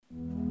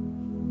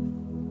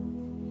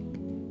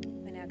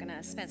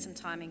spent some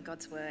time in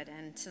God's Word,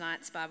 and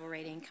tonight's Bible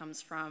reading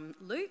comes from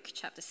Luke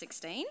chapter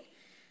 16,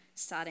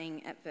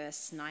 starting at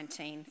verse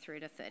 19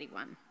 through to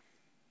 31.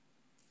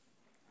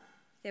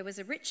 There was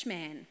a rich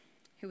man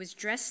who was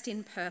dressed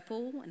in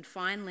purple and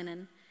fine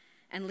linen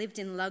and lived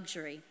in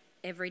luxury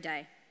every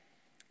day.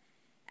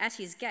 At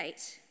his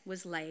gate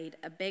was laid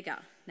a beggar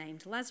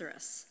named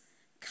Lazarus,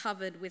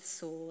 covered with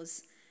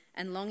sores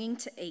and longing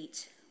to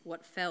eat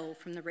what fell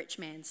from the rich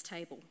man's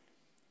table.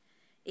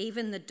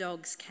 Even the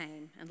dogs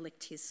came and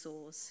licked his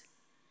sores.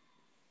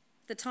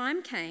 The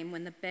time came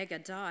when the beggar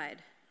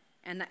died,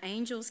 and the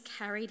angels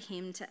carried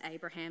him to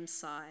Abraham's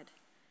side.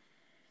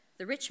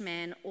 The rich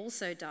man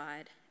also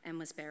died and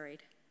was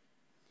buried.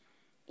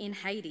 In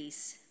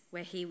Hades,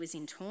 where he was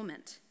in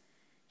torment,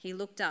 he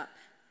looked up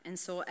and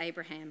saw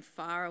Abraham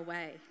far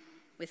away,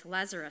 with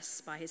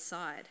Lazarus by his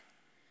side.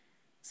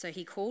 So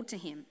he called to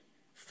him,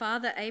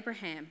 "Father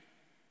Abraham,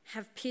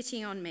 have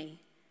pity on me,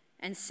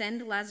 and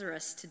send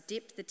Lazarus to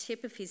dip the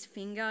tip of his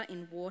finger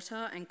in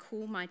water and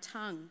cool my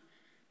tongue,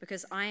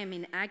 because I am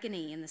in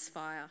agony in this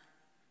fire."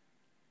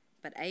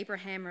 But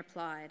Abraham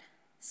replied,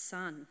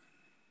 "Son,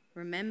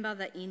 remember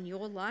that in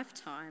your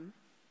lifetime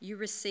you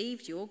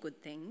received your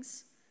good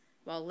things,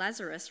 while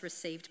Lazarus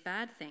received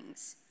bad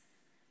things.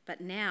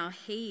 But now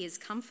he is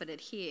comforted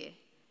here,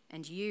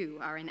 and you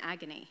are in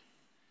agony.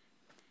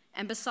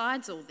 And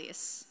besides all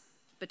this,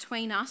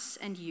 between us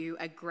and you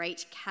a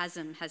great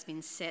chasm has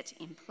been set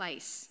in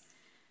place,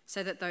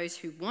 so that those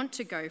who want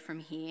to go from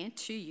here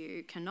to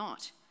you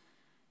cannot,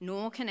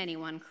 nor can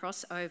anyone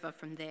cross over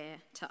from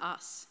there to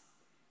us."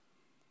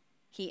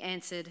 He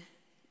answered,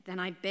 "Then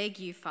I beg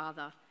you,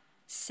 Father,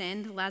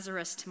 send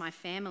Lazarus to my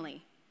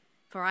family,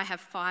 for I have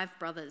 5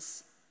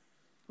 brothers.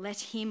 Let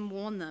him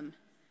warn them,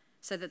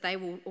 so that they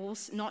will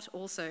not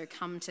also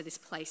come to this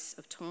place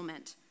of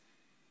torment."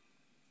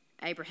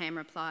 Abraham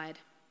replied,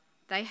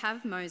 "They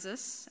have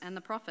Moses and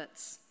the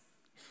prophets.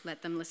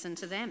 Let them listen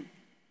to them."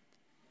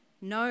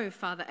 "No,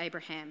 Father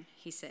Abraham,"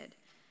 he said,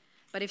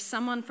 "but if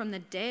someone from the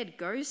dead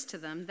goes to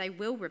them, they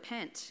will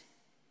repent."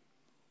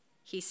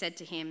 He said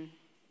to him,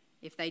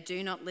 "If they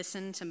do not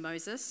listen to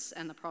Moses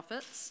and the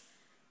prophets,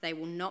 they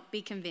will not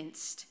be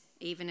convinced,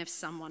 even if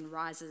someone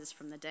rises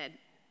from the dead."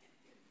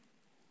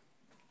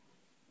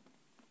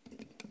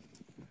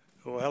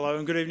 Well, hello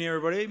and good evening,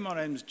 everybody. My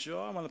name's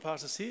Joe. I'm one of the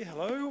pastors here.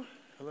 Hello.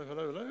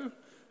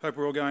 Hope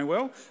we're all going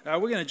well. We're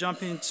going to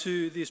jump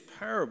into this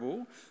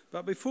parable,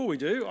 but before we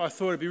do, I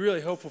thought it'd be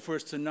really helpful for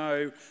us to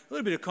know a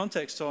little bit of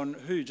context on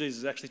who Jesus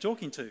is actually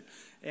talking to.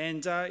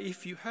 And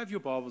if you have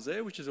your Bibles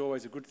there, which is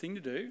always a good thing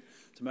to do,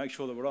 to make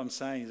sure that what I'm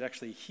saying is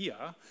actually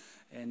here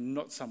and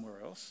not somewhere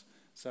else.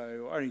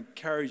 So I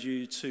encourage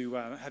you to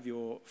have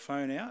your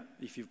phone out.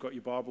 If you've got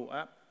your Bible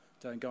app,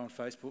 don't go on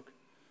Facebook.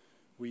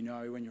 We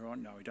know when you're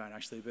on. No, we don't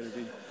actually, but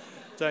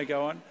don't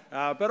go on.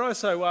 But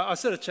also, I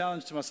set a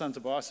challenge to my son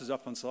Tobias, who's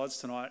up on slides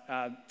tonight,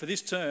 for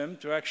this term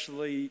to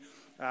actually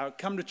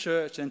come to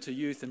church and to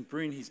youth and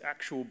bring his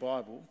actual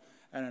Bible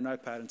and a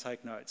notepad and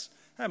take notes.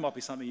 That might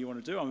be something you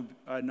want to do. I'm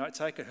a note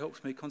taker. It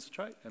helps me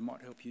concentrate. It might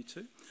help you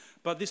too.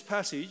 But this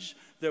passage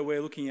that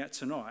we're looking at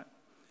tonight,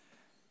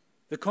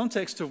 the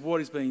context of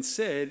what is being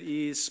said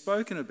is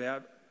spoken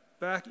about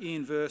back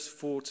in verse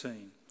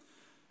 14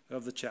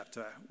 of the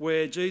chapter,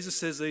 where Jesus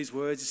says these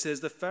words. He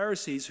says, "The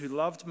Pharisees who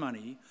loved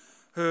money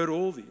heard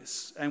all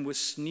this and were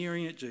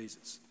sneering at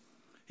Jesus.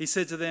 He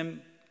said to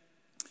them,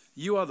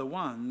 'You are the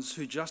ones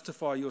who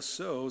justify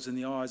yourselves in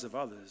the eyes of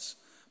others,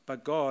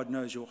 but God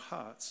knows your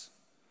hearts.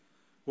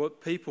 What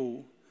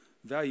people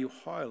value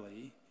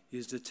highly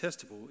is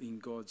detestable in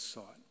God's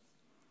sight.'"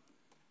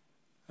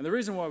 And the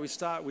reason why we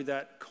start with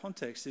that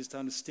context is to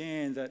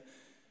understand that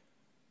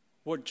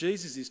what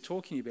Jesus is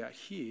talking about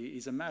here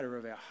is a matter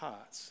of our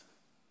hearts.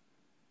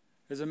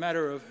 It's a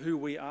matter of who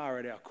we are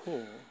at our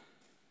core,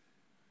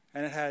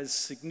 and it has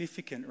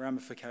significant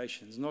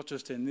ramifications, not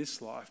just in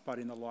this life, but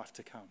in the life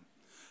to come.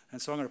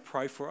 And so I'm going to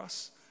pray for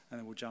us, and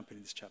then we'll jump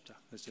into this chapter.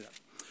 Let's do that.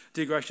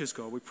 Dear gracious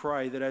God, we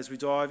pray that as we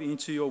dive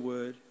into your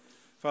word,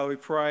 Father, we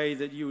pray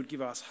that you would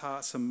give us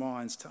hearts and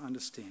minds to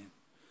understand.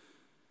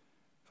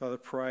 Father,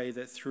 pray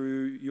that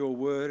through your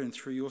word and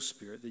through your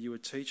spirit, that you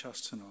would teach us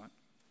tonight,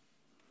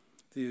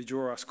 that you would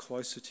draw us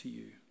closer to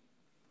you.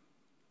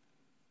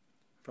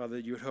 Father,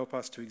 that you would help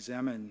us to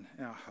examine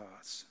our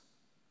hearts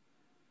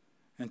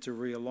and to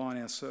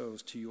realign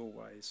ourselves to your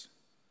ways.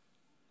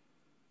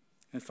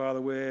 And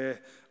Father,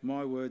 where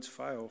my words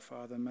fail,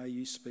 Father, may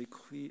you speak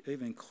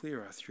even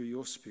clearer through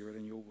your spirit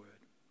and your word.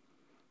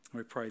 And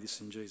we pray this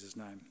in Jesus'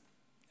 name.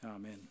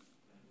 Amen.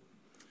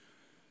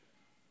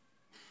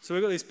 So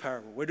we've got this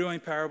parable. We're doing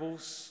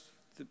parables.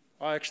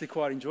 I actually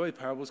quite enjoy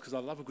parables because I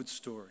love a good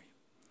story.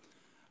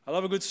 I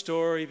love a good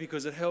story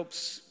because it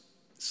helps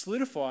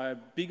solidify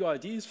big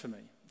ideas for me.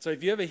 So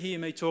if you ever hear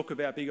me talk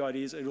about big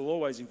ideas, it'll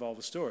always involve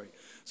a story.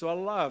 So I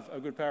love a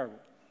good parable.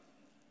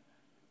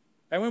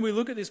 And when we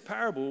look at this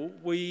parable,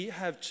 we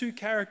have 2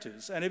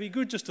 characters. And it'd be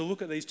good just to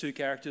look at these 2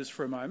 characters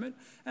for a moment.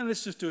 And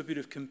let's just do a bit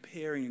of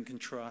comparing and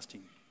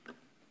contrasting.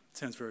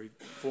 Sounds very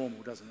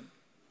formal, doesn't it?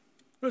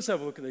 Let's have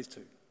a look at these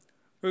 2.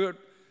 We've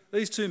got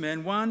these two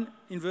men, one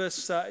in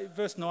verse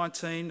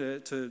 19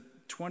 to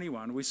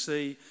 21, we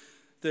see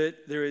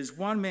that there is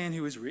one man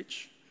who is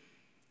rich,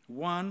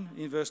 one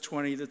in verse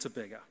 20 that's a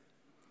beggar.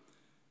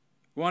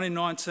 One in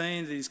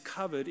 19 that is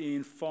covered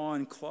in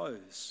fine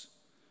clothes.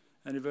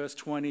 And in verse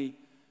 20,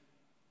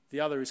 the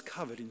other is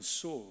covered in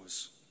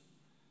sores.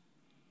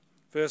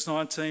 Verse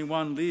 19,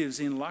 one lives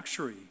in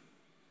luxury.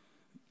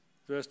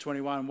 Verse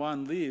 21,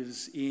 one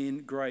lives in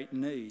great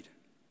need.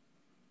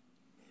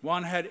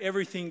 One had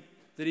everything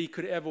that he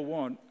could ever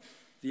want,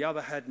 the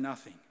other had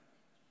nothing.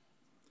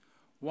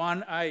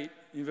 One ate,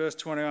 in verse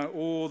 21,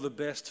 all the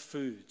best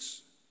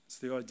foods. It's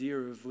the idea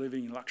of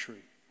living in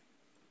luxury.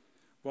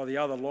 While the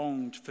other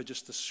longed for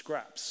just the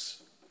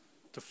scraps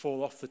to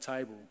fall off the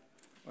table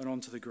and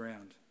onto the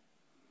ground.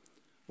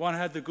 One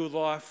had the good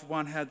life,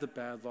 one had the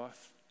bad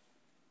life.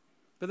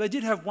 But they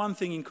did have one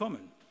thing in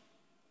common.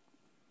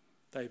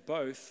 They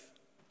both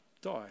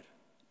died.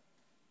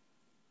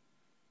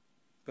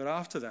 But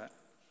after that,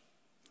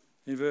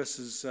 in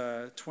verses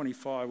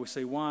 25, we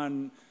see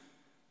one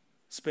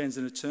spends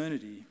an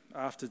eternity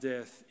after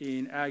death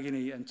in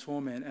agony and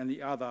torment, and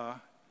the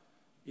other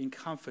in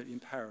comfort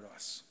in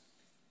paradise.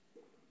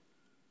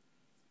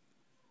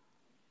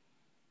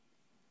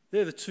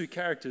 They're the two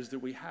characters that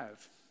we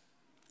have.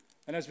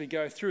 And as we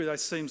go through, that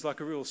seems like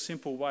a real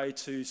simple way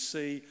to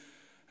see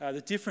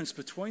the difference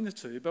between the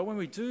two. But when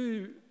we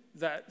do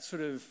that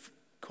sort of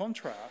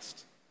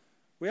contrast,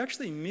 we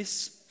actually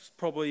miss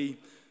probably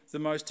the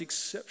most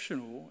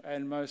exceptional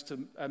and most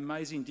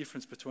amazing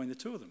difference between the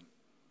two of them.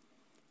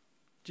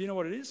 Do you know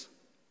what it is?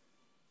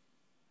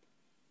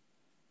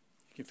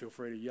 You can feel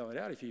free to yell it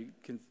out if you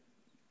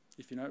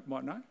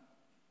might know.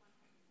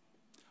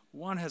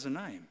 One has a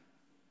name.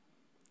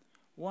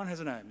 One has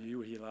a name. You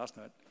were here last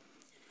night.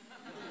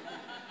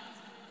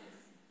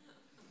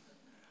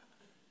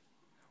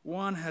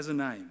 One has a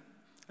name.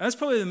 And that's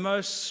probably the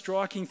most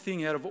striking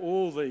thing out of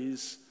all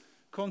these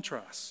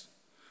contrasts.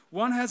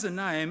 One has a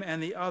name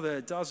and the other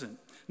doesn't.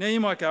 Now you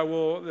might go,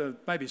 well,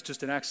 maybe it's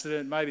just an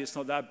accident. Maybe it's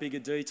not that big a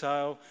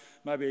detail.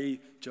 Maybe,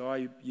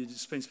 Jai, you've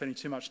just been spending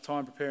too much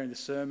time preparing the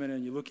sermon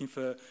and you're looking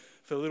for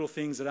little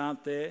things that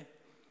aren't there.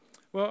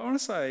 Well, I want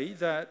to say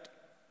that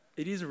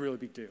it is a really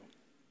big deal.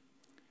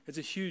 It's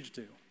a huge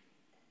deal.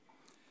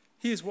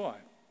 Here's why.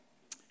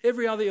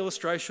 Every other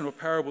illustration or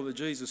parable that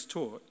Jesus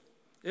taught,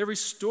 every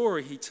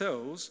story he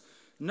tells,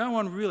 no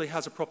one really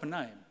has a proper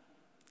name,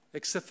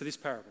 except for this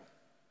parable.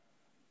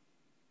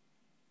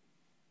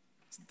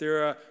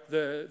 There are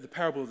the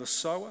parable of the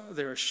sower,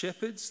 there are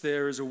shepherds,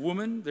 there is a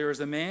woman, there is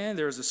a man,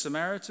 there is a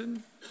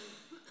Samaritan,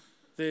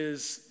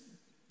 there's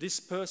this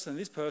person,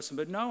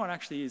 but no one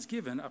actually is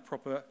given a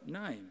proper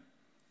name.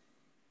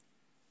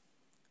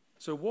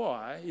 So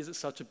why is it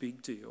such a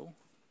big deal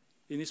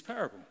in this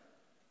parable?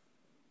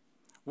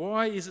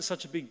 Why is it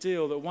such a big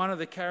deal that one of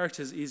the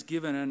characters is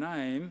given a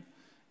name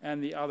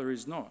and the other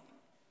is not?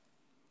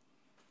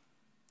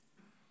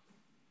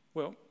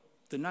 Well,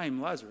 the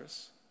name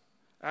Lazarus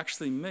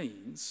actually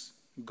means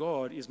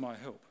God is my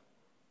help.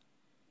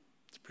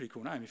 It's a pretty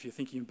cool name. If you're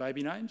thinking of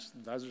baby names,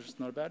 Lazarus is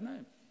not a bad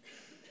name.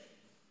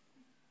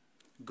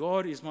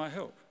 God is my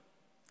help.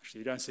 Actually,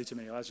 you don't see too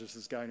many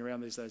Lazaruses going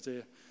around these days, do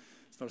you?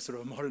 It's not a sort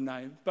of a modern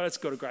name, but it's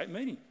got a great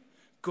meaning.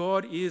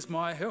 God is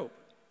my help.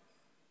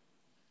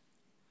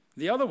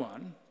 The other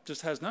one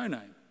just has no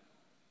name.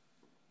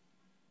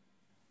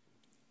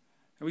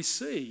 And we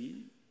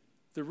see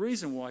the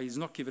reason why he's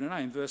not given a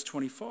name, verse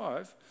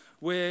 25,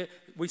 where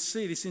we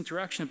see this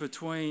interaction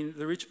between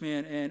the rich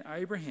man and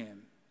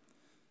Abraham.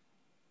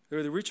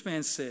 Where the rich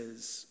man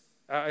says,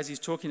 as he's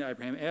talking to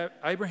Abraham,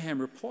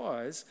 Abraham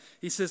replies,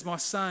 he says, "My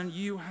son,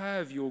 you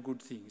have your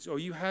good things," or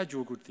 "you had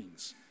your good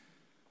things."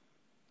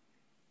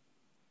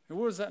 And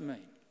what does that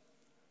mean?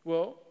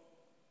 Well,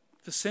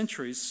 for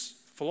centuries,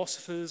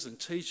 philosophers and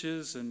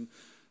teachers and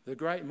the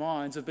great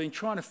minds have been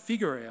trying to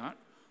figure out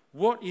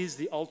what is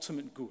the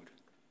ultimate good.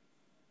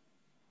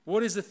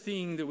 What is the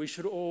thing that we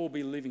should all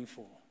be living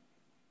for?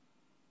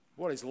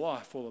 What is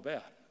life all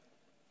about?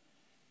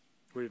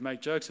 We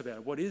make jokes about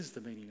it. What is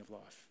the meaning of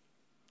life?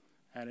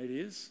 And it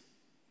is...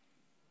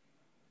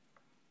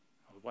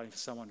 I was waiting for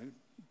someone to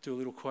do a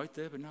little quote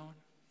there, but no one.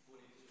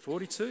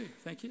 42.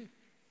 Thank you.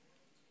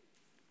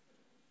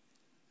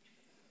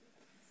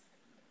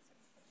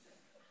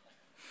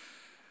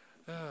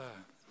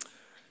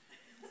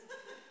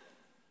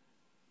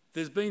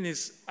 There's been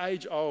this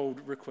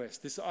age-old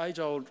request, this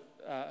age-old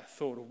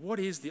thought of what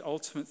is the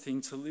ultimate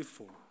thing to live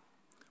for?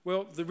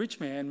 Well, the rich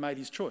man made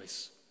his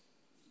choice.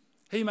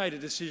 He made a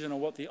decision on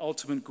what the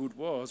ultimate good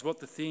was, what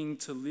the thing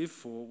to live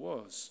for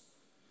was.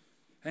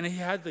 And he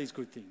had these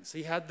good things.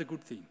 He had the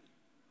good thing.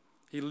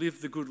 He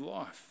lived the good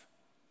life.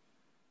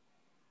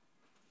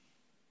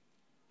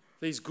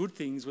 These good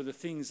things were the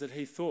things that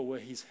he thought were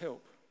his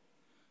help,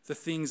 the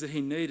things that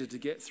he needed to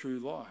get through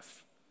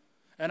life.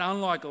 And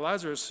unlike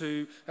Lazarus,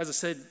 who, as I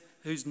said,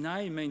 whose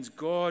name means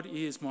God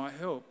is my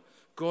help,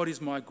 God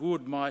is my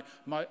good, my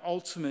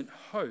ultimate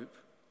hope,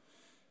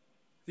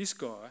 this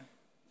guy,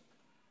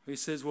 he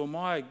says, well,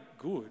 my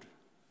good,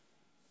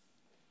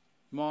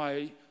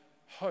 my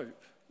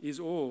hope is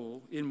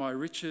all in my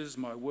riches,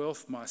 my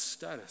wealth, my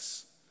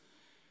status.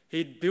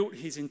 He'd built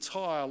his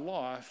entire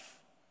life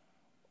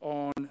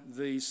on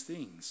these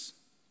things.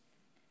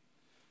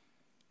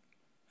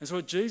 And so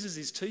what Jesus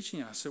is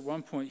teaching us at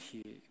one point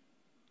here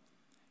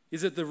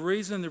is that the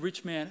reason the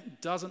rich man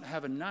doesn't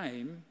have a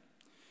name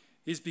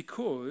is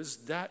because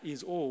that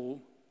is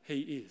all he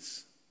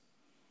is,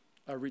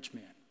 a rich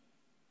man.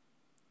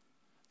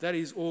 That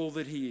is all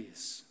that he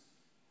is.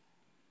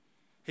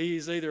 He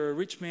is either a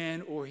rich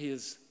man or he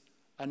is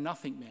a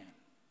nothing man.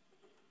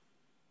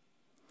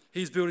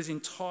 He's built his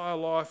entire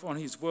life on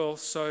his wealth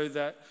so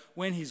that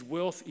when his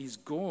wealth is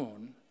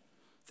gone,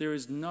 there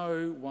is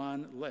no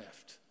one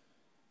left.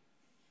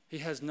 He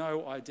has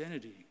no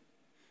identity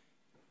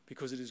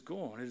because it is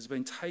gone. It has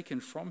been taken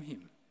from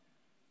him.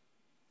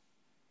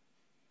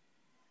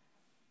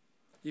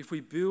 If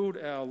we build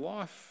our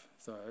life,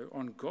 though,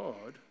 on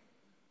God,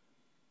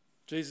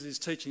 Jesus is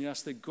teaching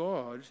us that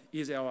God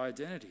is our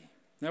identity.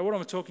 Now, what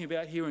I'm talking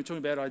about here, we're talking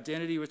about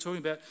identity, we're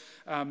talking about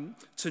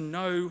to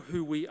know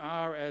who we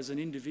are as an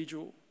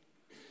individual,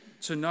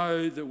 to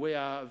know that we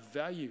are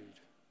valued,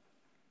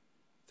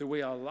 that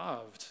we are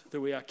loved, that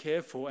we are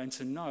cared for, and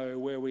to know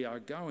where we are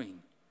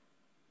going.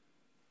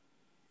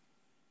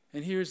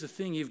 And here is the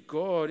thing, if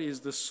God is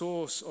the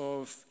source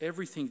of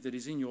everything that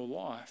is in your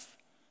life,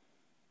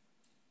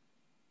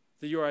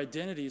 that your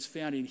identity is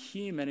found in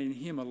him and in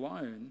him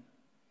alone,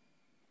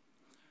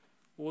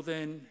 well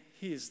then,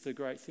 here's the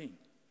great thing.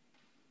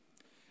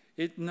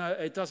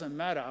 It doesn't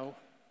matter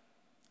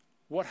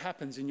what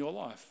happens in your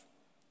life.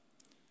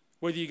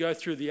 Whether you go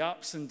through the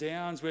ups and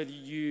downs, whether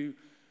you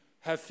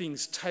have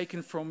things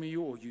taken from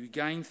you or you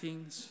gain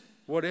things,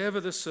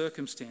 whatever the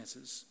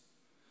circumstances,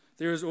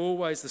 there is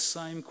always the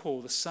same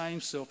call, the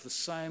same self, the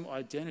same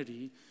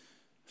identity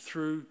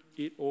through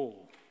it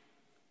all.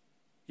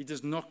 It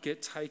does not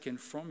get taken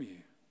from you,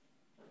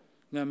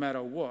 no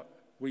matter what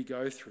we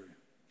go through,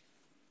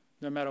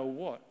 no matter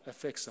what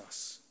affects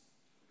us.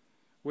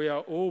 We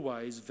are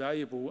always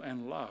valuable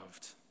and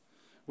loved.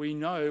 We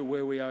know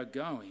where we are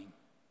going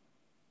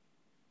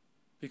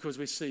because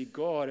we see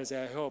God as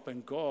our help,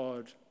 and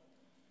God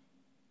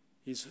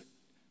is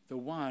the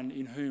one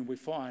in whom we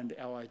find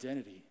our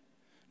identity,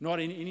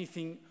 not in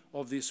anything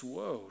of this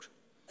world.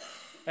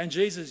 And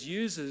Jesus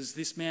uses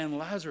this man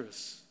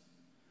Lazarus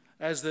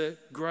as the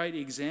great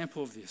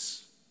example of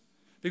this,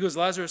 because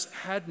Lazarus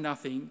had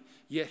nothing,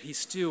 yet he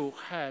still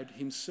had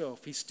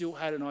himself. He still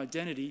had an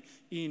identity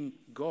in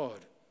God.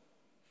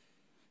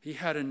 He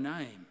had a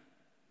name.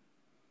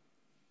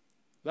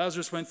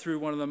 Lazarus went through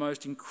one of the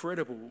most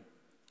incredible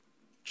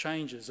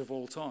changes of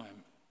all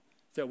time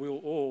that we'll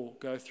all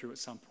go through at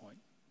some point,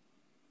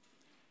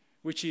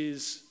 which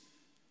is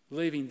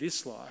leaving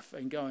this life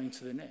and going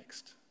to the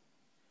next.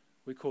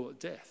 We call it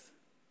death.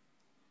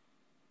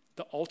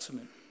 The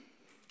ultimate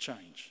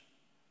change.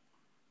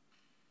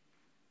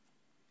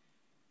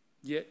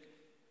 Yet,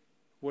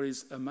 what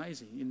is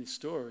amazing in this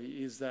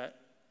story is that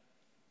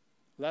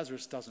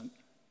Lazarus doesn't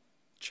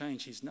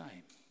change his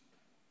name.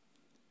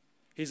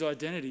 His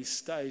identity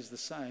stays the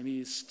same.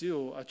 He is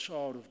still a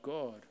child of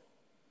God,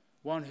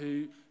 one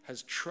who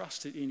has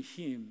trusted in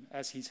him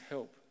as his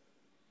help,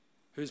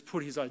 who has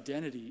put his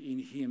identity in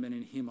him and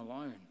in him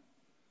alone.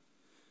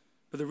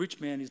 But the rich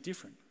man is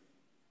different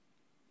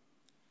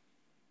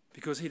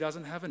because he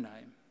doesn't have a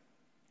name,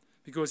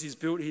 because he's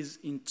built his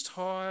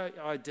entire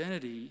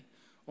identity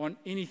on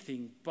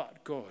anything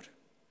but God.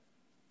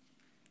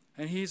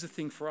 And here's the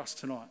thing for us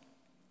tonight.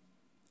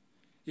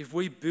 If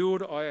we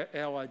build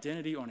our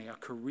identity on our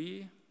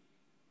career,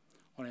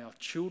 on our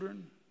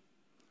children,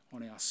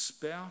 on our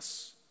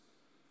spouse,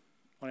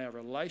 on our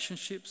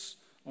relationships,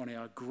 on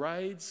our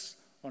grades,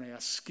 on our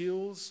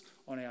skills,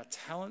 on our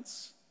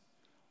talents,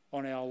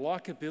 on our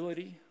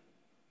likability,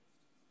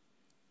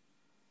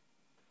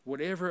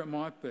 whatever it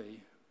might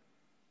be,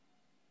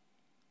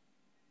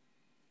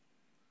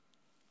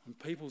 on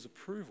people's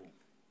approval,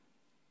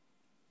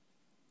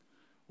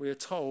 we are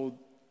told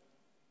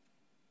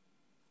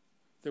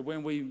that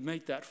when we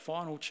meet that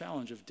final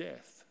challenge of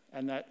death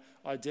and that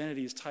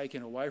identity is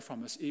taken away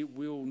from us, it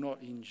will not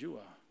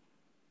endure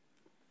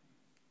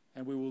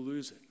and we will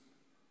lose it.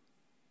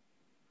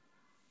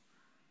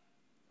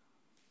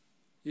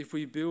 If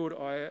we build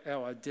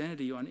our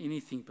identity on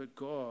anything but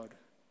God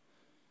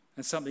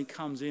and something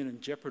comes in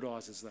and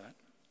jeopardizes that,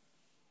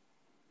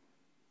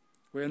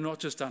 we're not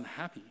just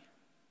unhappy,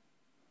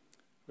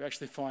 we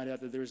actually find out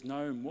that there is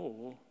no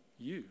more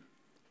you,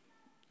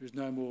 there is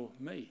no more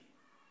me.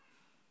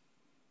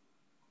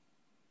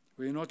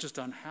 We're not just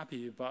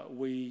unhappy, but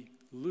we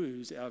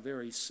lose our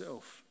very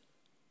self.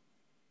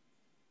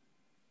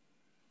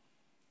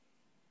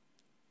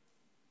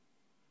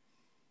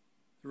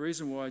 The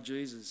reason why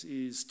Jesus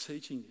is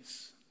teaching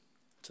this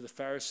to the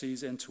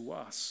Pharisees and to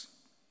us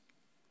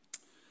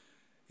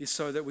is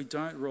so that we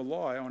don't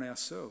rely on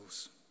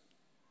ourselves,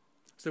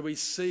 so that we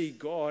see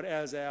God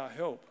as our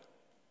help,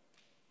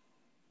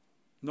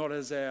 not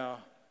as our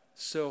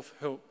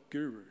self-help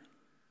guru,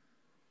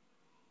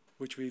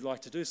 which we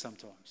like to do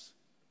sometimes.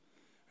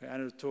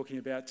 Anna was talking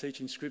about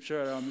teaching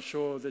scripture, and I'm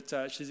sure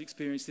that she's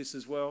experienced this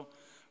as well.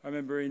 I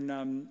remember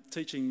in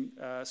teaching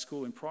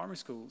school in primary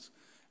schools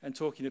and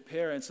talking to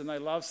parents, and they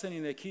love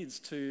sending their kids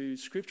to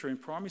scripture in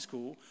primary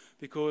school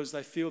because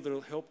they feel that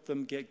it'll help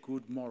them get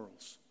good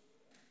morals.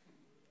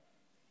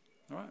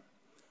 All right?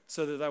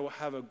 So that they will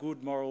have a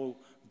good moral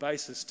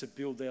basis to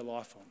build their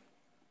life on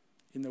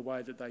in the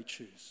way that they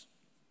choose.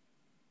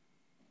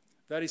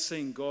 That is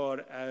seeing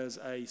God as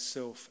a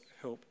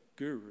self-help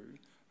guru,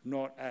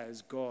 not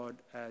as God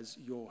as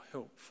your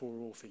help for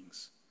all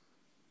things.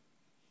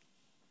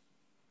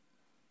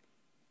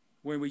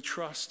 When we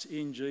trust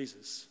in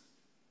Jesus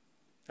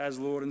as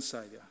Lord and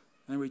Saviour,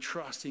 and we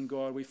trust in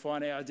God, we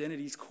find our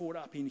identity is caught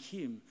up in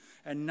Him,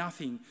 and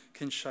nothing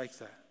can shake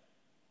that.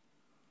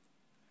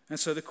 And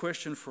so the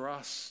question for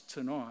us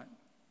tonight,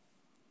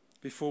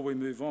 before we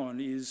move on,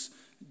 is,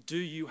 do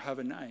you have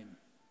a name?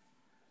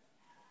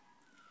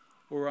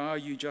 Or are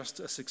you just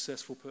a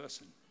successful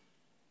person?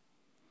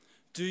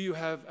 Do you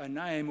have a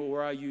name,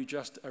 or are you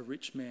just a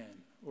rich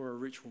man or a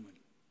rich woman?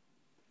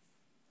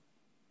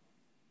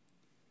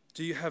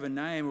 Do you have a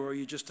name, or are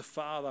you just a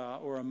father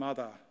or a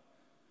mother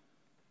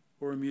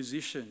or a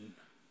musician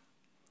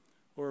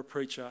or a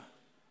preacher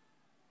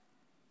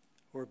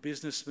or a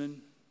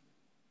businessman,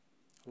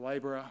 a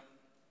labourer,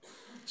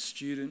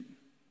 student?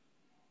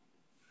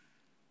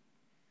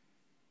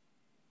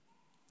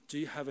 Do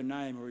you have a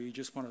name, or are you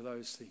just one of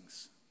those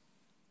things?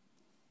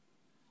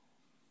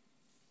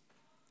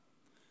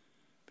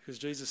 Because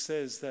Jesus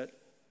says that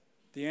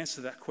the answer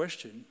to that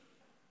question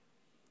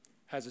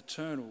has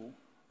eternal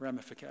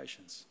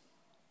ramifications.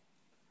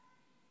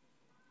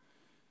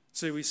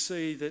 So we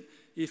see that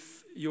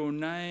if your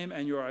name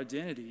and your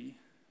identity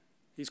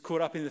is caught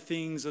up in the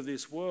things of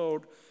this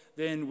world,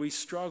 then we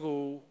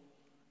struggle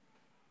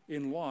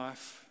in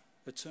life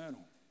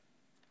eternal.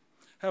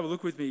 Have a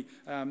look with me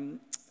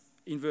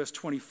in verse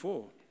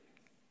 24,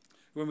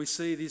 when we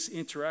see this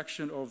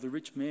interaction of the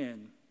rich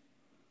man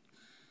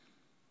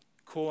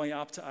calling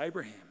up to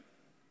Abraham,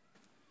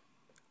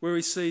 where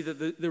we see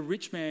that the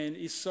rich man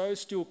is so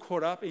still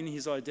caught up in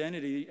his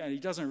identity, and he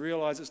doesn't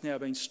realise it's now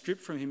been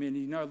stripped from him, and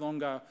he no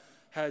longer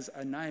has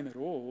a name at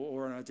all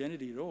or an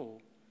identity at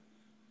all.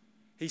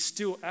 He's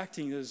still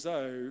acting as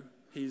though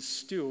he's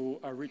still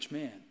a rich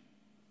man.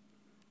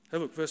 Hey,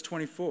 look, verse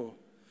 24.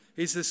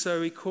 He says,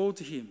 so he called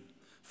to him,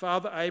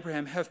 Father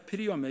Abraham, have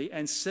pity on me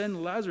and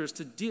send Lazarus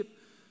to dip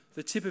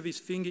the tip of his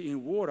finger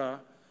in water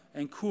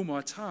and cool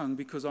my tongue,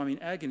 because I'm in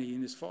agony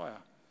in this fire.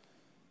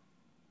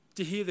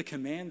 Do you hear the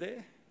command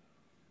there?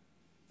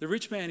 The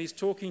rich man is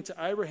talking to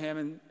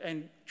Abraham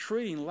and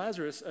treating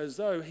Lazarus as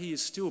though he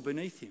is still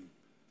beneath him.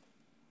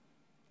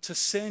 To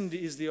send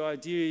is the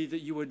idea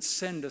that you would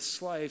send a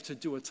slave to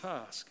do a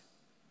task.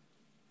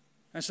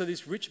 And so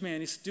this rich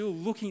man is still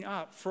looking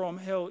up from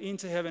hell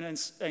into heaven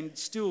and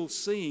still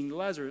seeing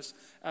Lazarus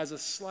as a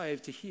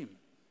slave to him,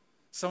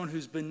 someone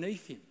who's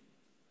beneath him.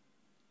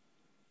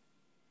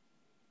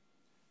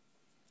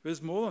 But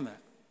there's more than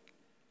that.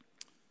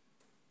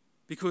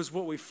 Because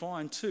what we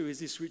find too is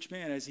this rich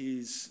man, as he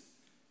is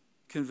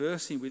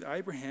conversing with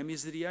Abraham,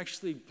 is that he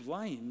actually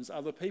blames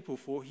other people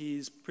for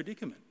his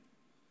predicament.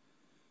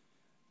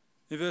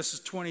 In verses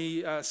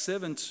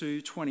 27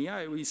 to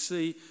 28, we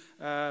see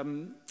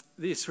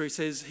this, where he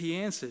says, he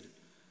answered,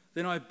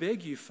 then I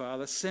beg you,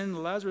 Father,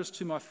 send Lazarus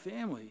to my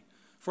family,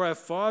 for I have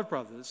 5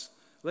 brothers.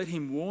 Let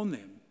him warn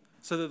them,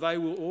 so that they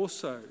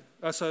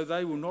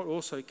will not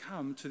also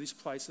come to this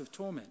place of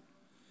torment.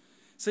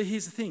 So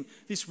here's the thing.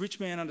 This rich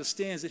man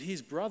understands that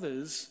his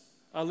brothers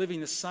are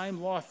living the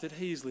same life that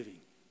he is living.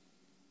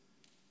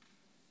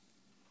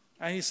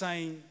 And he's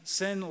saying,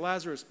 send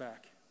Lazarus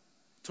back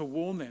to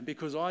warn them,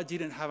 because I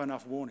didn't have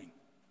enough warning.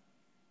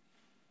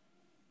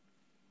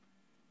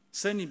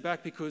 Send him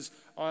back because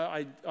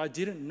I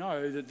didn't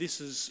know that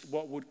this is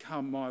what would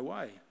come my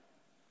way.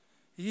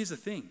 Here's the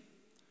thing.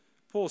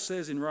 Paul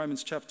says in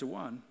Romans chapter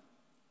 1,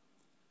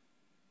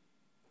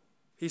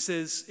 he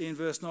says in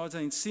verse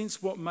 19,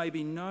 since what may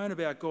be known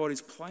about God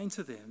is plain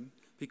to them,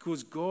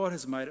 because God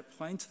has made it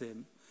plain to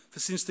them, for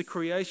since the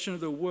creation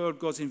of the world,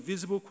 God's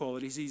invisible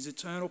qualities, his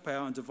eternal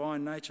power and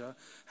divine nature,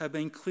 have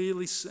been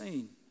clearly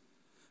seen,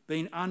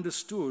 being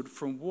understood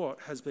from what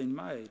has been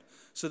made,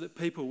 so that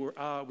people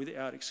are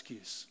without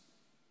excuse.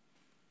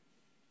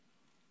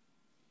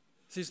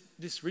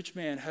 This rich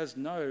man has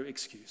no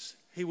excuse.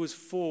 He was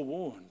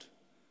forewarned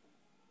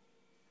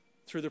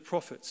through the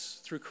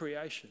prophets, through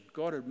creation.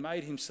 God had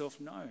made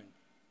himself known.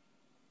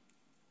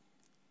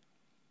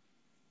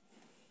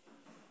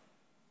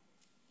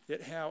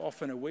 Yet how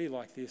often are we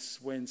like this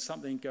when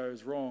something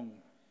goes wrong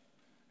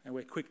and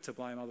we're quick to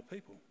blame other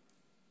people?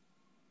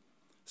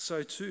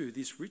 So too,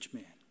 this rich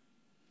man.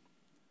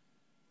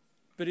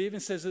 But he even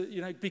says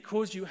that,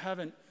 because you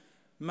haven't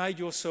made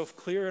yourself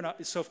clear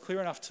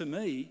enough to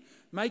me,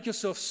 make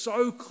yourself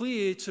so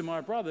clear to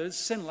my brothers,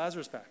 send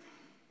Lazarus back.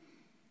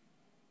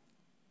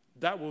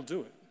 That will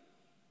do it.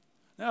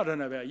 Now, I don't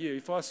know about you.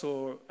 If I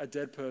saw a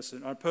dead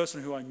person, a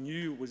person who I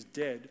knew was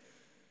dead,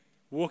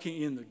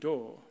 walking in the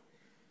door,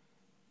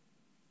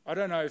 I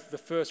don't know if the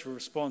first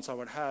response I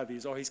would have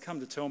is, oh, he's come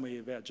to tell me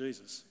about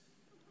Jesus.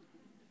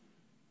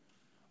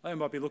 I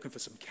might be looking for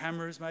some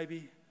cameras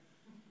maybe.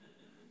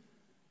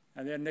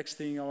 And then next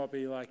thing I might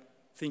be like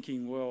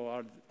thinking,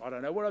 well, I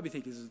don't know what I'd be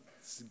thinking. Is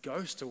this a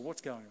ghost or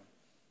what's going on?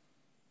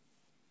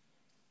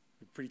 It'd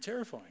be pretty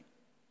terrifying.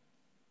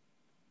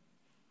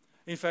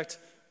 In fact,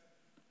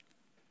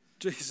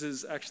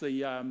 Jesus actually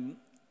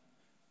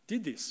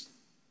did this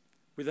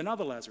with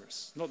another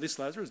Lazarus. Not this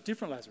Lazarus,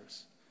 different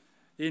Lazarus.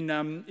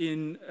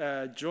 In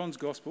John's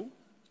Gospel,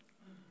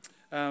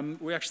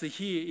 we actually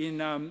hear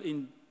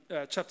in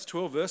chapter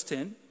 12, verse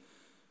 10,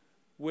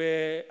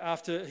 where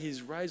after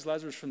he's raised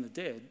Lazarus from the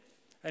dead,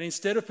 and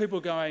instead of people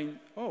going,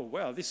 oh,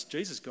 wow, this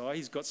Jesus guy,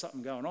 he's got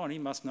something going on, he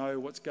must know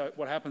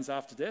what happens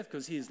after death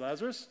because he's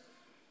Lazarus,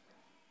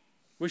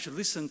 we should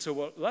listen to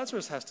what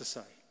Lazarus has to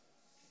say.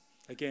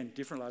 Again,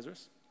 different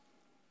Lazarus.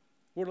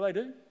 What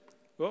do?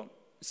 Well, you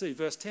see,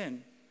 verse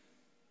 10,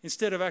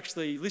 instead of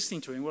actually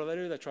listening to him, what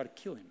do? They try to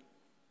kill him.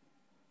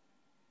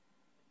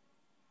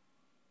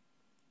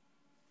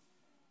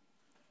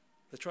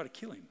 They try to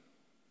kill him.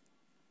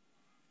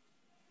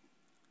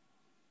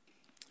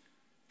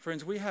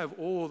 Friends, we have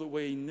all that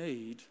we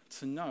need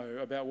to know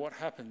about what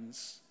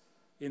happens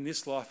in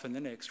this life and the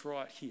next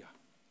right here.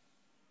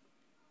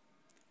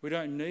 We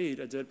don't need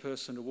a dead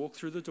person to walk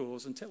through the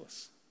doors and tell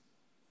us.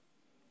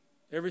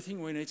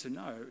 Everything we need to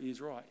know is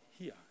right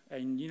here.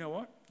 And you know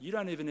what? You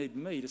don't even need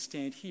me to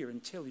stand here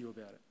and tell you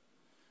about it.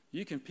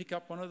 You can pick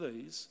up one of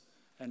these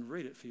and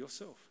read it for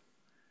yourself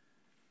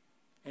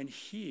and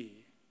hear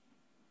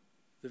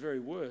the very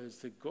words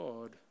that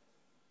God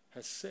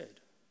has said,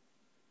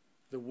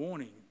 the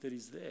warning that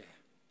is there.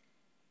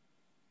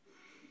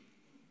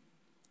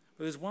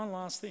 But there's one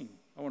last thing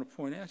I want to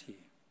point out here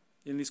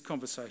in this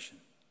conversation.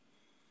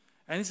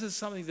 And this is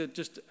something that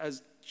just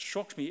has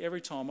shocked me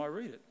every time I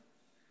read it.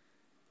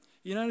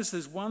 You notice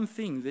there's one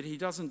thing that he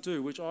doesn't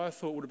do, which I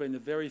thought would have been the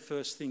very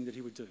first thing that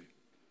he would do.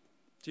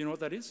 Do you know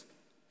what that is?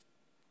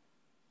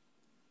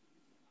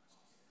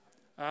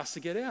 Ask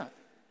to get out.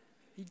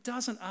 He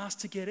doesn't ask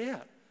to get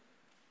out.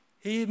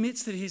 He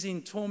admits that he's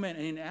in torment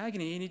and in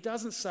agony, and he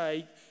doesn't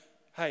say,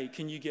 hey,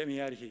 can you get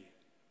me out of here?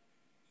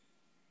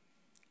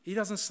 He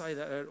doesn't say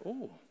that at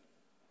all.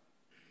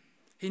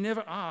 He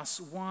never asks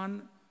for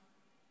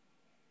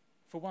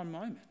one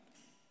moment.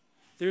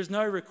 There is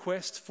no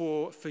request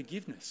for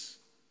forgiveness.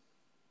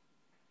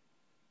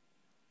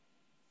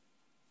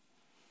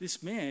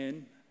 This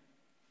man,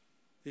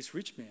 this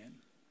rich man,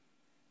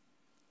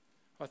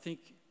 I think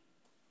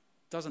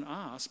doesn't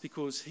ask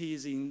because he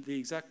is in the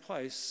exact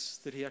place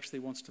that he actually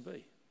wants to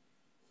be.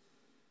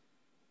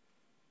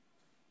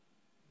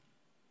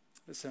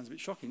 That sounds a bit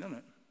shocking, doesn't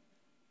it?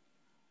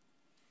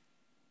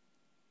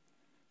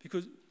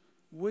 Because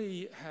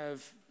we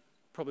have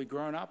probably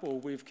grown up or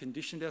we've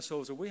conditioned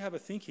ourselves or we have a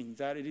thinking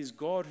that it is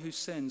God who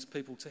sends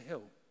people to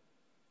hell.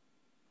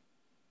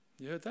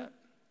 You heard that?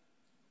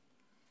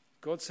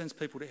 God sends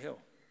people to hell.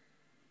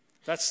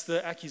 That's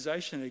the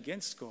accusation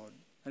against God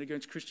and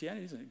against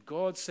Christianity, isn't it?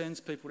 God sends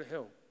people to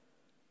hell.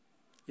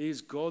 It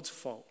is God's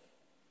fault.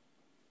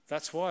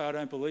 That's why I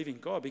don't believe in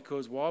God,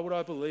 because why would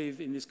I believe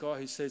in this guy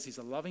who says he's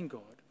a loving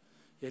God,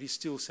 yet he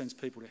still sends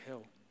people to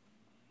hell?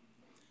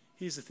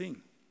 Here's the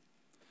thing.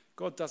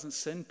 God doesn't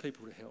send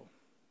people to hell.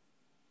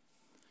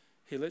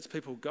 He lets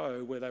people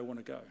go where they want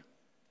to go.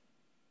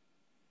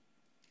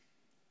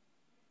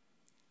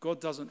 God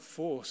doesn't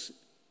force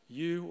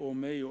you or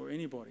me or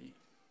anybody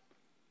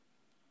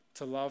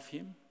to love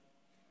him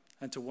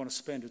and to want to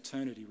spend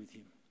eternity with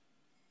him.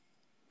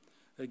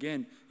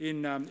 Again,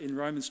 in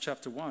Romans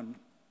chapter 1,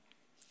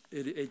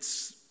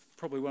 it's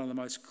probably one of the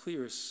most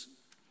clearest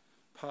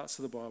parts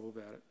of the Bible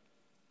about it.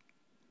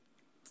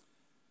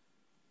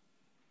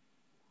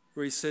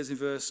 Where he says in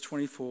verse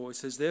 24, it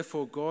says,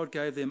 therefore God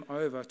gave them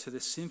over to the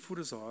sinful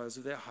desires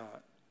of their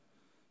heart,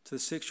 to the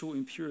sexual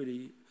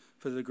impurity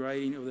for the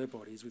degrading of their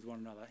bodies with one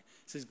another.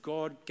 It says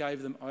God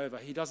gave them over.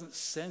 He doesn't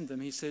send them.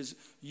 He says,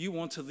 you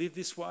want to live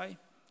this way?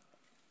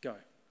 Go.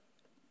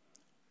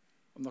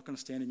 I'm not going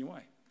to stand in your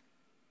way.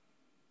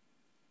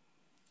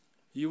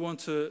 You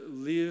want to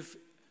live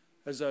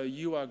as though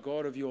you are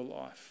God of your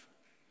life.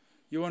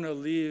 You want to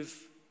live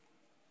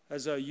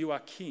as though you are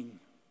king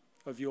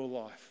of your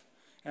life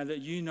and that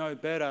you know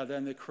better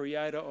than the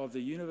creator of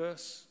the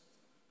universe.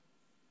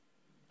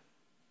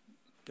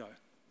 Go. I'm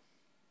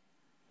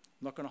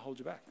not going to hold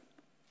you back.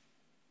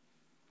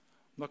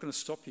 I'm not going to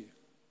stop you.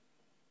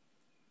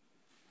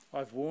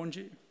 I've warned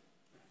you.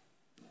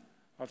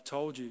 I've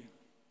told you.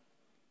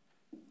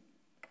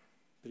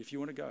 But if you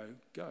want to go,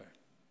 go.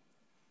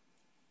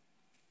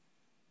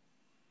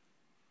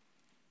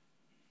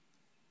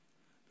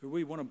 But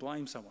we want to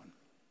blame someone.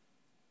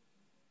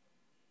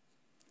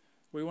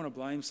 We want to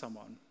blame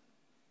someone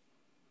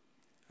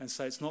and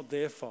say it's not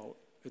their fault,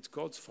 it's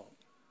God's fault.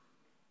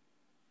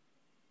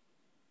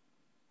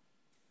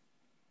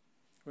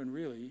 When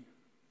really,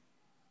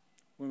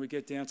 when we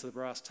get down to the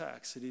brass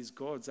tacks, it is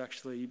God's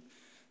actually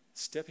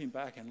stepping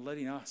back and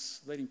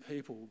letting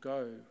people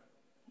go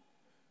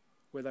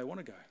where they want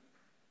to go.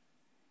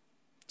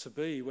 to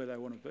be where they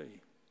want to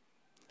be,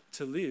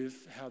 to live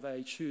how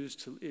they choose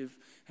to live.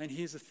 And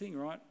here's the thing,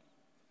 right?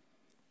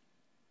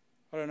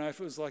 I don't know if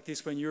it was like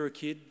this when you were a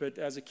kid, but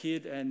as a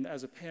kid and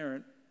as a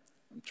parent,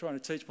 I'm trying to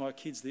teach my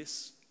kids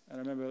this, and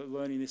I remember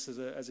learning this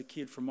as a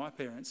kid from my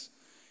parents,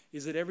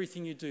 is that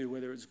everything you do,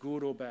 whether it's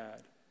good or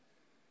bad,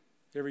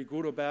 every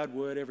good or bad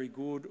word, every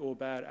good or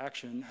bad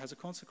action has a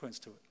consequence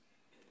to it.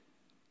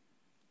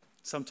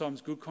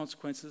 Sometimes good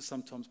consequences,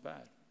 sometimes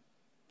bad.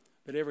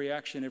 But every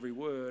action, every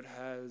word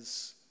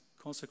has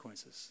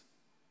consequences.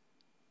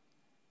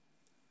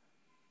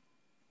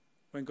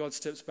 When God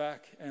steps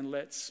back and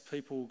lets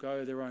people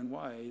go their own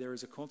way, there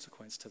is a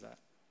consequence to that.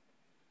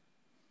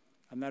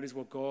 And that is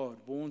what God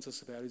warns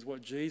us about, is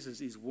what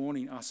Jesus is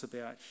warning us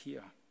about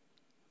here.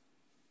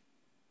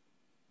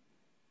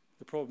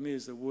 The problem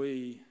is that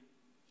we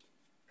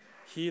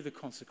hear the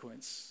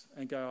consequence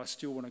and go, I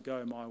still want to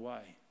go my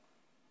way.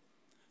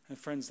 And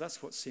friends,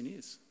 that's what sin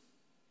is.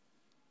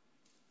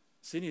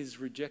 Sin is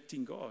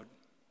rejecting God.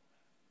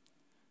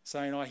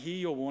 Saying, I hear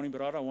your warning,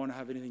 but I don't want to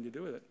have anything to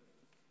do with it.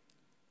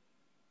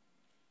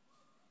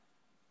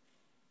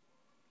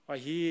 I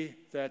hear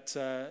that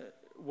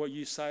what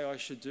you say I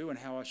should do and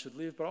how I should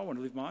live, but I want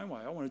to live my own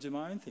way. I want to do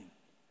my own thing.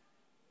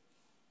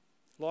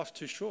 Life's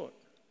too short.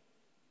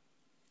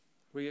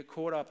 We get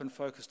caught up and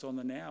focused on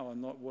the now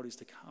and not what is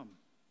to come.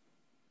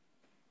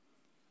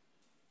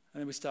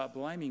 And then we start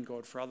blaming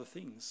God for other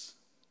things.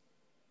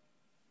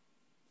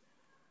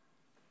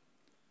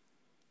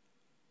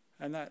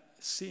 And that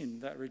sin,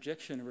 that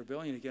rejection and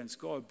rebellion against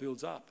God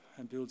builds up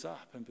and builds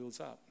up and builds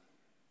up.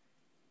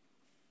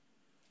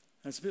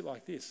 And it's a bit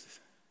like this.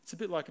 It's a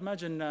bit like,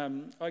 imagine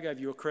I gave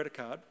you a credit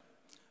card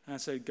and I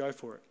said, go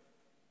for it.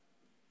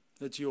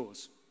 It's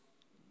yours.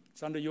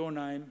 It's under your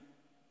name.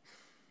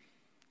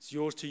 It's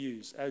yours to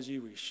use as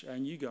you wish.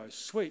 And you go,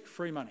 sweet,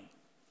 free money.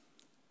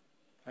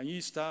 And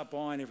you start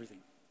buying everything.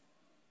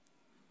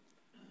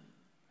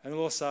 And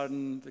all of a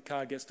sudden, the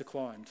card gets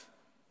declined.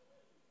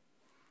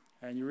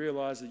 And you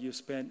realise that you've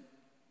spent,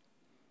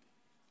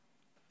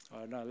 I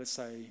don't know, let's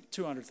say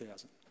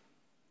 200,000.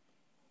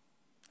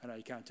 I know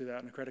you can't do that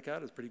on a credit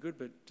card, it's pretty good,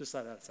 but just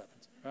say that it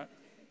happens, right?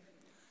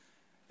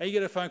 And you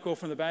get a phone call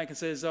from the bank and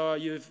says, oh,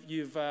 you've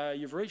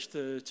reached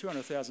the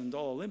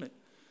 $200,000 limit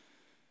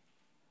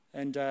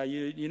and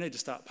you need to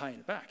start paying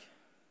it back.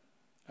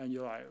 And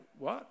you're like,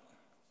 what?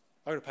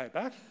 I've got to pay it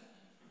back?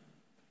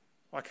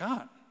 I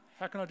can't.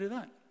 How can I do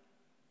that?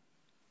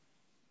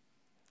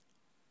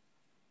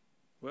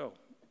 Well,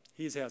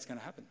 here's how it's going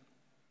to happen.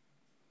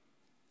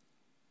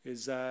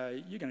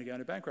 You're going to go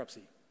into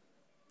bankruptcy.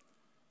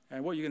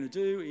 And what you're going to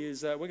do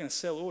is we're going to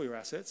sell all your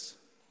assets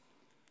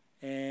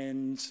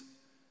and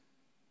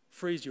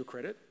freeze your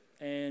credit.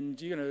 And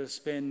you're going to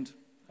spend,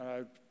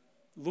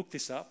 look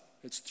this up,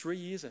 it's 3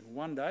 years and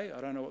 1 day.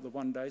 I don't know what the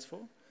 1 day is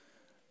for.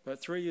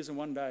 But 3 years and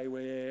 1 day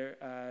where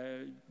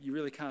you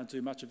really can't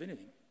do much of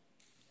anything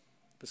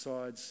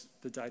besides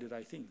the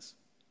day-to-day things.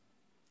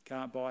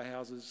 Can't buy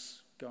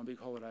houses, go on big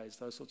holidays,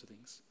 those sorts of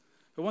things.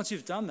 But once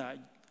you've done that,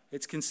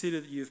 it's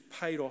considered that you've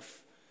paid off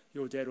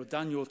your debt or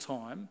done your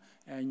time,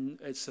 and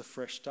it's a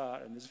fresh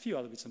start. And there's a few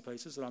other bits and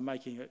pieces, and I'm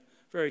making it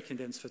very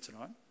condensed for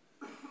tonight.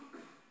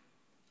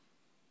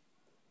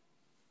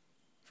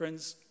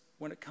 Friends,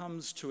 when it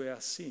comes to our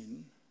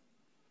sin,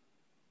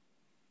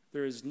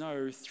 there is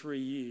no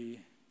 3-year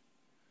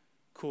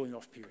cooling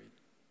off period.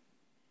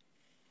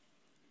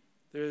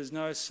 There is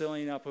no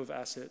selling up of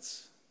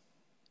assets.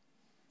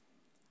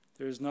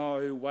 There is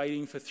no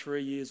waiting for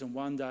 3 years and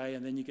 1 day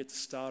and then you get to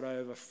start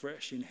over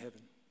fresh in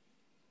heaven.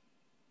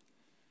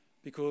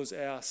 Because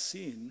our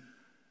sin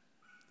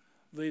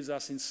leaves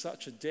us in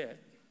such a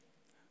debt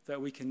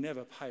that we can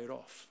never pay it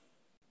off.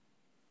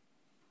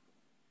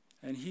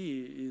 And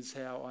here is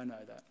how I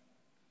know that.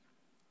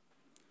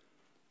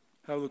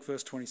 Have a look,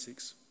 verse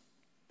 26.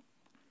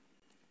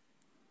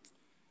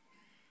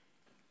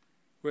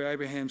 Where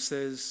Abraham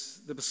says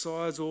that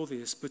besides all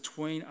this,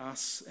 between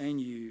us and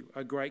you,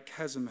 a great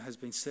chasm has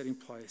been set in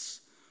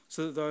place,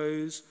 so that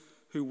those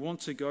who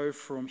want to go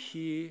from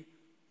here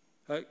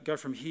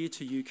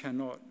to you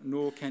cannot,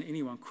 nor can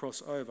anyone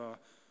cross over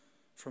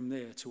from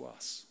there to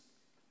us.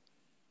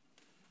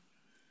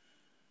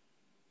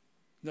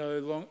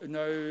 No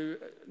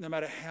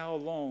matter how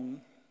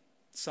long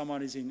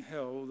someone is in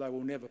hell, they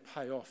will never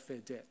pay off their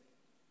debt.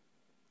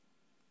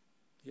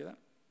 You hear that?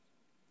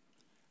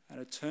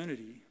 An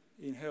eternity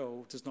in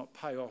hell does not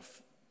pay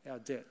off our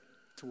debt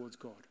towards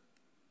God.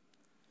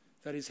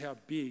 That is how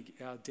big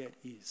our debt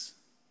is.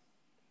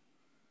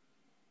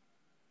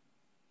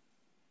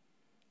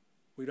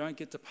 We don't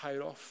get to pay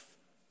it off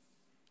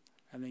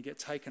and then get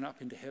taken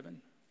up into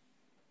heaven.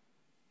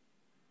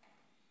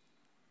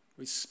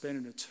 We spend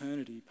an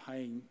eternity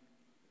paying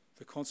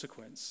the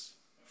consequence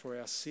for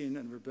our sin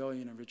and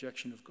rebellion and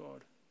rejection of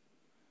God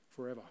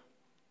forever.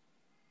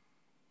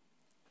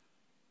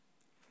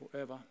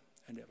 Forever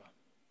and ever.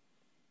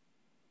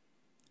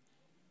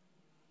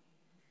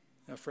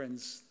 Now,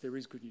 friends, there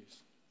is good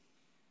news.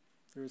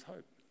 There is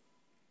hope.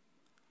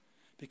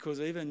 Because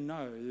even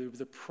though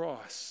the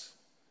price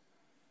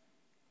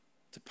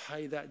to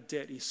pay that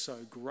debt is so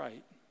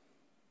great.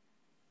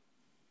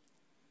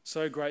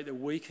 So great that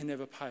we can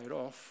never pay it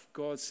off.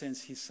 God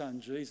sends his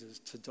son Jesus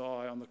to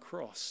die on the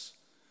cross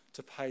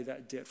to pay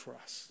that debt for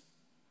us.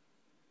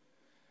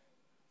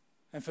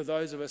 And for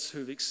those of us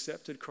who've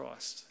accepted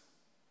Christ,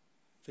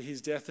 for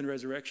his death and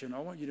resurrection, I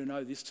want you to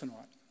know this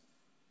tonight.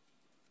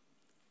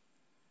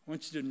 I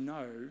want you to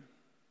know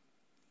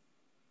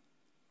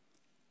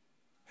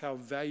how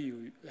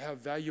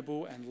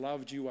valuable and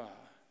loved you are,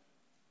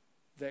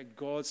 that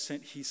God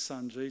sent his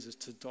son Jesus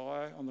to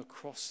die on the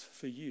cross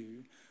for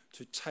you,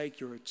 to take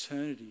your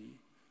eternity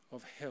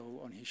of hell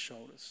on his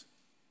shoulders.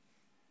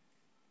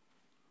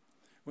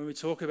 When we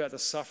talk about the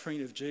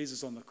suffering of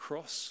Jesus on the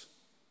cross,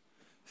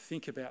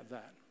 think about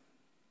that.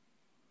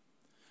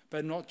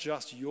 But not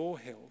just your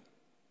hell,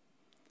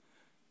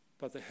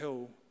 but the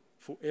hell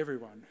for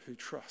everyone who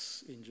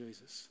trusts in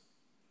Jesus.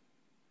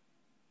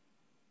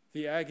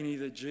 The agony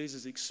that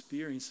Jesus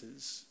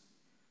experiences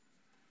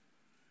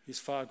is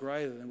far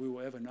greater than we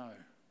will ever know.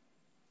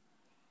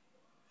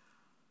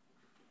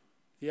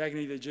 The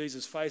agony that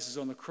Jesus faces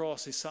on the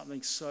cross is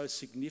something so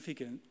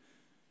significant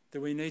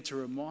that we need to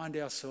remind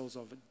ourselves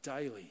of it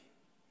daily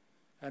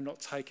and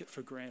not take it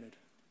for granted.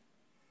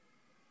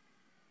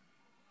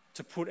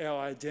 To put our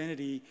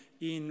identity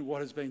in what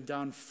has been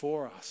done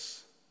for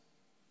us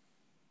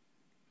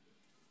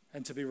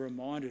and to be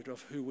reminded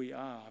of who we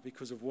are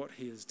because of what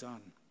he has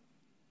done.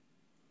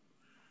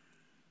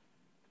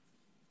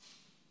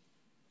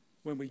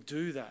 When we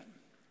do that,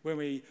 when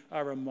we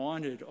are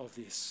reminded of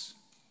this,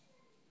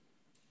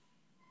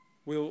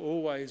 we'll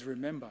always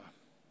remember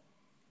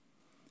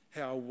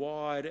how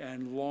wide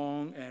and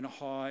long and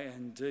high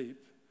and deep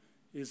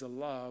is the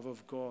love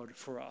of God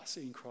for us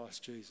in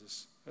Christ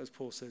Jesus, as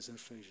Paul says in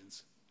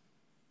Ephesians.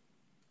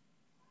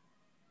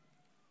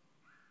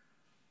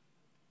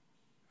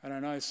 And I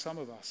know some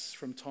of us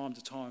from time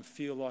to time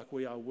feel like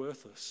we are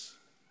worthless,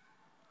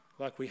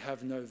 like we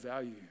have no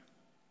value,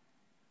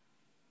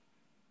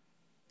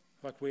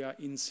 like we are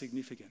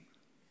insignificant.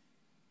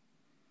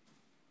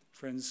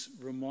 Friends,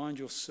 remind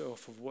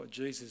yourself of what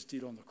Jesus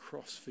did on the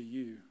cross for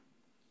you.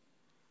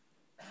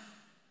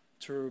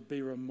 To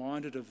be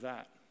reminded of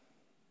that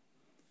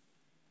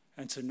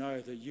and to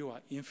know that you are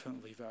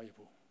infinitely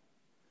valuable.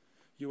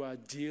 You are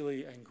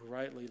dearly and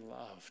greatly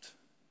loved.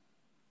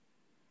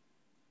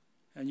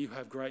 And you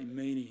have great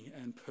meaning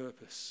and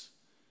purpose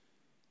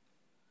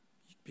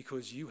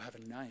because you have a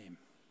name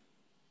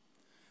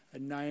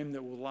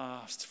that will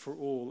last for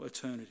all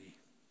eternity.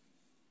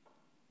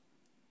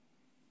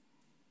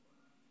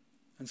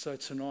 And so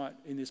tonight,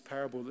 in this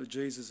parable that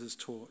Jesus has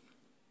taught,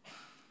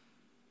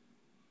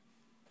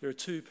 there are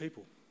two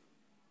people.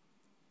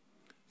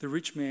 The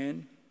rich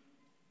man,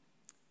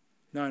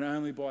 known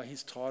only by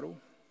his title,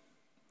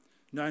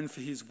 known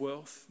for his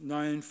wealth,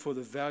 known for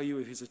the value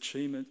of his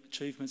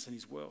achievements and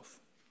his wealth.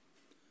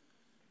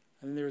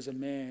 And then there is a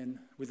man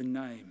with a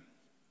name,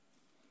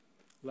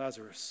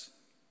 Lazarus,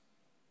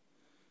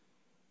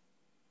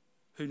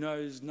 who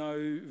knows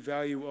no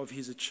value of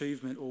his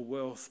achievement or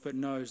wealth, but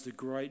knows the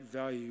great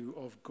value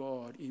of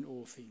God in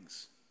all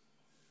things.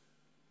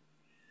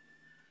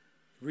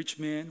 Rich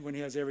man, when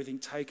he has everything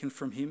taken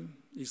from him,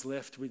 is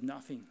left with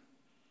nothing.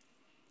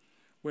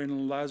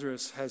 When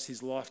Lazarus has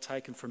his life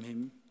taken from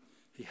him,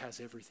 he has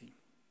everything.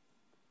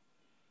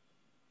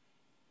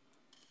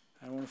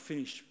 And I want to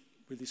finish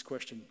with this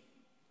question.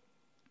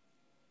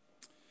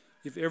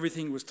 If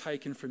everything was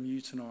taken from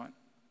you tonight,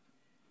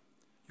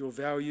 your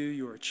value,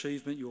 your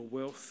achievement, your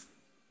wealth,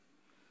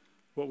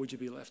 what would you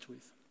be left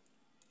with?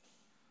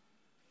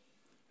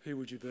 Who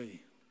would you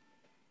be?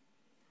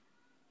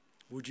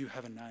 Would you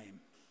have a name?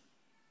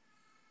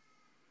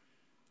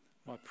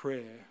 My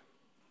prayer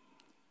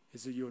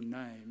is that your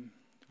name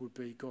would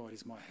be, God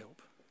is my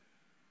help.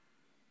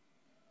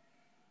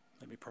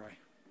 Let me pray.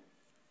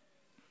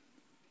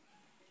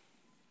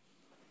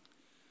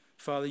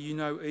 Father, you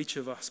know each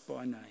of us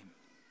by name.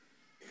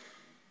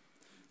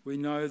 We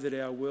know that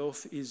our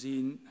wealth is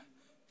in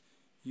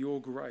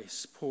your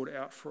grace poured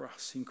out for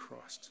us in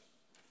Christ.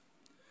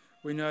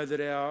 We know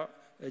that our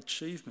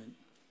achievement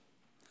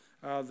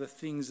are the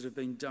things that have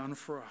been done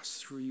for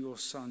us through your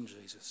Son,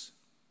 Jesus.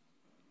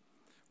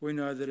 We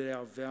know that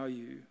our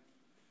value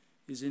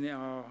is in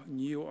our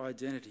new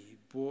identity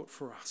bought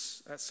for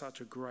us at such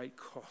a great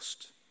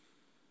cost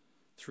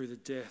through the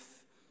death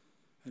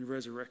and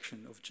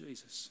resurrection of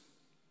Jesus.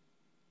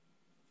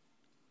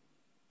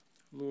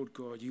 Lord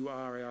God, you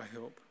are our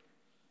help.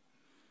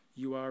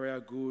 You are our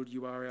good.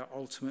 You are our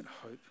ultimate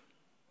hope.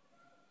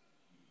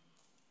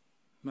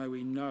 May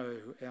we know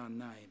our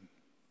name,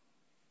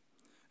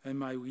 and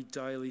may we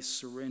daily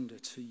surrender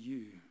to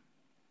you.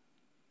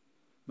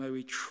 May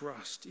we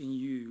trust in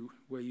you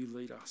where you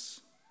lead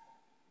us.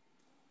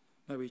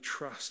 May we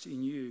trust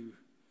in you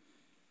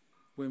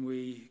when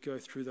we go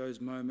through those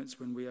moments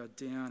when we are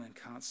down and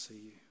can't see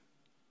you.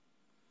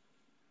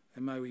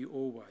 And may we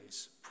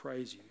always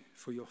praise you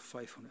for your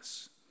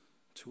faithfulness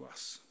to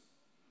us.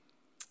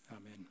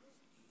 Amen.